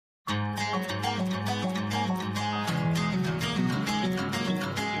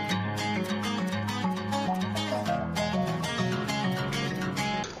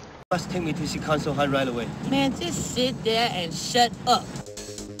Must take me to see Council Hunt right away. Man, just sit there and shut up.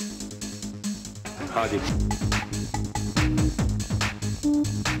 Howdy.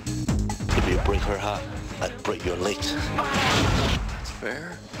 If you break her heart, I'd break your legs. It's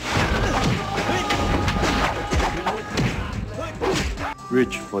fair.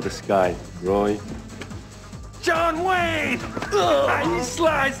 Reach for the sky, Roy. John Wayne! Ugh, you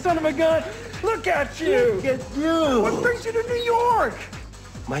sly son of a gun! Look at you! Look at you! What brings you to New York?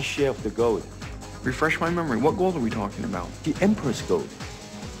 My share of the gold. Refresh my memory. What gold are we talking about? The Emperor's gold.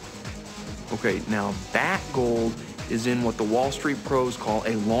 Okay, now that gold is in what the Wall Street pros call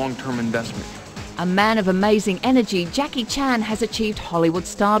a long-term investment. A man of amazing energy, Jackie Chan has achieved Hollywood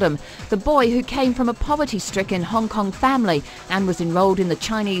stardom. The boy who came from a poverty-stricken Hong Kong family and was enrolled in the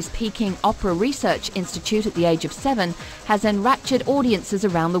Chinese Peking Opera Research Institute at the age of 7 has enraptured audiences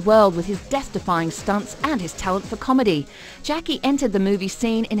around the world with his death-defying stunts and his talent for comedy. Jackie entered the movie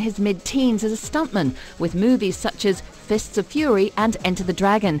scene in his mid-teens as a stuntman, with movies such as Fists of Fury and Enter the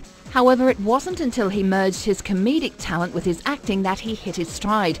Dragon. However, it wasn't until he merged his comedic talent with his acting that he hit his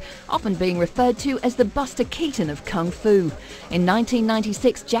stride, often being referred to as the Buster Keaton of Kung Fu. In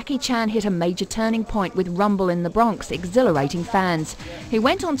 1996, Jackie Chan hit a major turning point with Rumble in the Bronx, exhilarating fans. He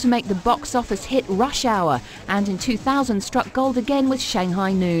went on to make the box office hit Rush Hour, and in 2000 struck gold again with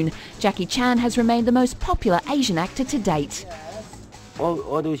Shanghai Noon. Jackie Chan has remained the most popular Asian actor to date.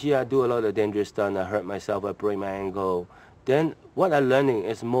 All those years I do a lot of dangerous stunts. I hurt myself, I break my ankle. Then what I'm learning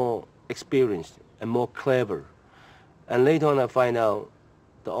is more experienced and more clever. And later on I find out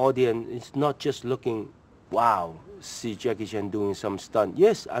the audience is not just looking, wow, see Jackie Chan doing some stunt.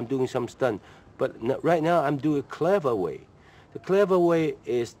 Yes, I'm doing some stunt, but right now I'm doing a clever way. The clever way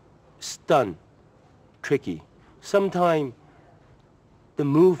is stunt, tricky. Sometimes the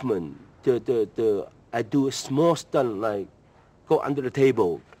movement, I do a small stunt like go under the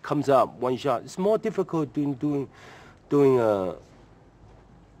table, comes up, one shot. It's more difficult than doing a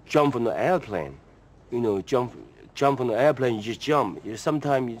jump from the airplane. You know, jump from the airplane, you just jump.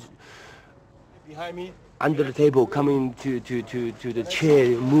 Sometimes behind me, under the table, coming to the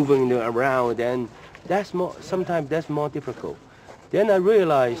chair, moving around, and sometimes that's more difficult. Then I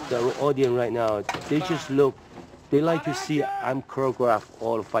realized the audience right now, they like to see I'm choreograph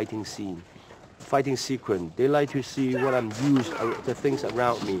all the fighting sequence. They like to see what I'm used, the things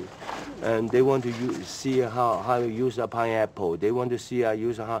around me. And they want to see how I use a pineapple. They want to see I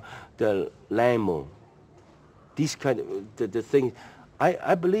use the lemon. These kind of the things.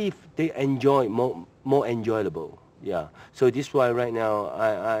 I believe they enjoy more enjoyable. Yeah. So this is why right now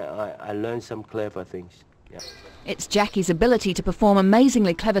I learn some clever things. Yeah. It's Jackie's ability to perform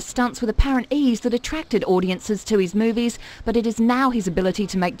amazingly clever stunts with apparent ease that attracted audiences to his movies, but it is now his ability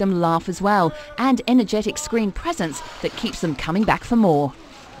to make them laugh as well, and energetic screen presence that keeps them coming back for more.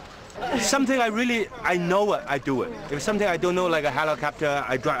 Something I know it, I do it. If something I don't know, like a helicopter,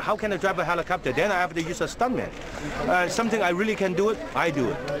 I drive. How can I drive a helicopter? Then I have to use a stuntman. Something I really can do it, I do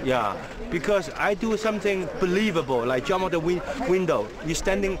it. Yeah, because I do something believable, like jump out the window. You're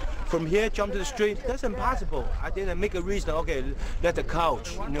standing from here, jump to the street. That's impossible. I didn't make a reason. Okay, let the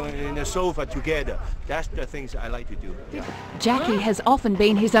couch, and the sofa together. That's the things I like to do. Yeah. Jackie has often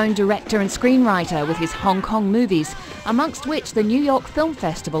been his own director and screenwriter with his Hong Kong movies, amongst which the New York Film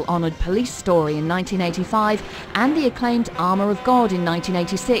Festival honoured Police Story in 1985 and the acclaimed Armour of God in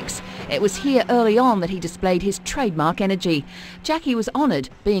 1986. It was here early on that he displayed his trademark energy. Jackie was honoured,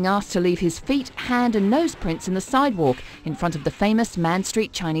 being asked to leave his feet, hand and nose prints in the sidewalk in front of the famous Man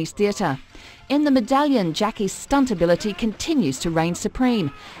Street Chinese Theatre. In the medallion, Jackie's stunt ability continues to reign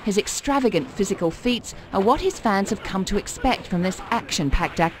supreme. His extravagant physical feats are what his fans have come to expect from this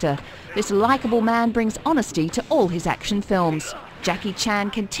action-packed actor. This likeable man brings honesty to all his action films. Jackie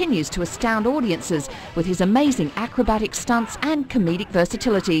Chan continues to astound audiences with his amazing acrobatic stunts and comedic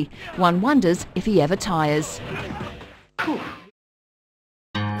versatility. One wonders if he ever tires.